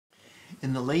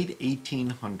In the late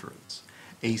 1800s,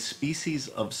 a species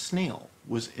of snail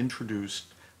was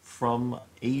introduced from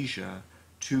Asia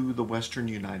to the western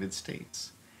United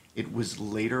States. It was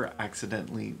later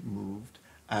accidentally moved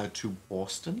to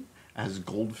Boston as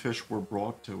goldfish were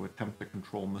brought to attempt to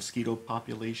control mosquito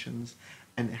populations,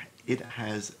 and it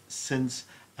has since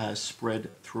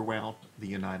spread throughout the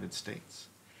United States.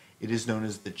 It is known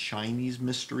as the Chinese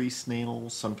mystery snail,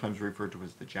 sometimes referred to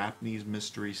as the Japanese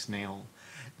mystery snail.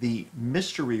 The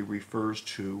mystery refers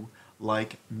to,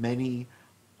 like many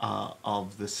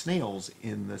of the snails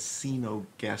in the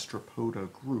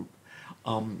Cenogastropoda group,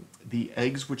 the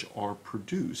eggs which are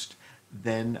produced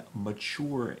then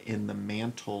mature in the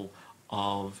mantle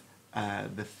of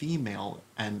the female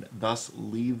and thus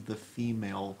leave the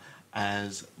female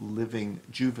as living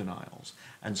juveniles.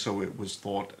 And so it was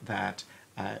thought that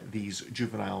these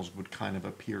juveniles would kind of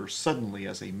appear suddenly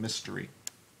as a mystery.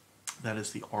 That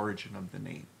is the origin of the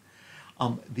name.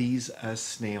 These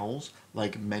snails,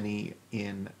 like many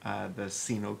in the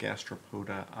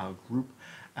Cenogastropoda group,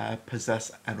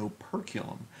 possess an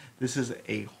operculum. This is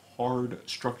a hard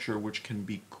structure which can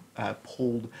be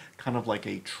pulled kind of like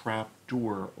a trap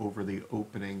door over the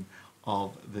opening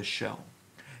of the shell.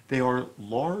 They are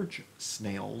large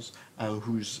snails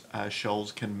whose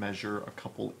shells can measure a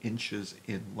couple inches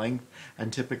in length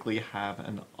and typically have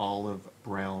an olive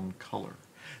brown color.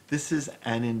 This is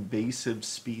an invasive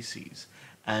species,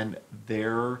 and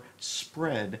their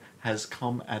spread has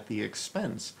come at the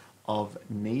expense of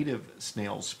native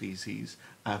snail species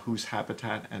whose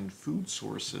habitat and food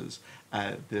sources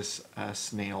this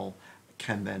snail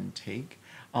can then take.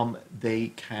 They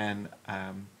can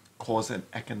cause an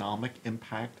economic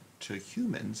impact to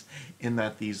humans in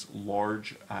that these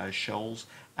large shells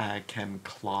can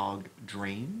clog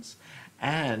drains,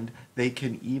 and they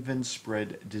can even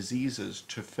spread diseases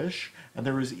to fish, and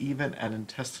there is even an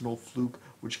intestinal fluke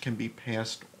which can be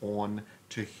passed on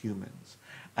to humans.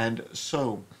 And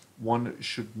so one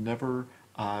should never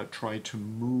try to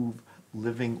move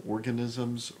living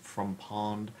organisms from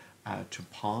pond to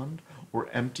pond, or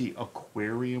empty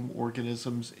aquarium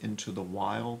organisms into the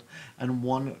wild, and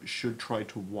one should try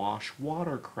to wash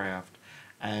watercraft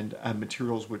and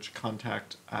materials which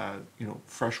contact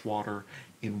fresh water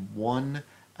in one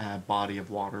body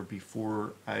of water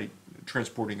before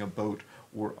transporting a boat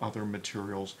or other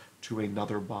materials to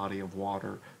another body of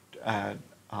water.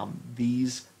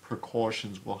 These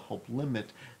precautions will help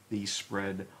limit the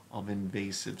spread of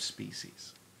invasive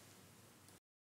species.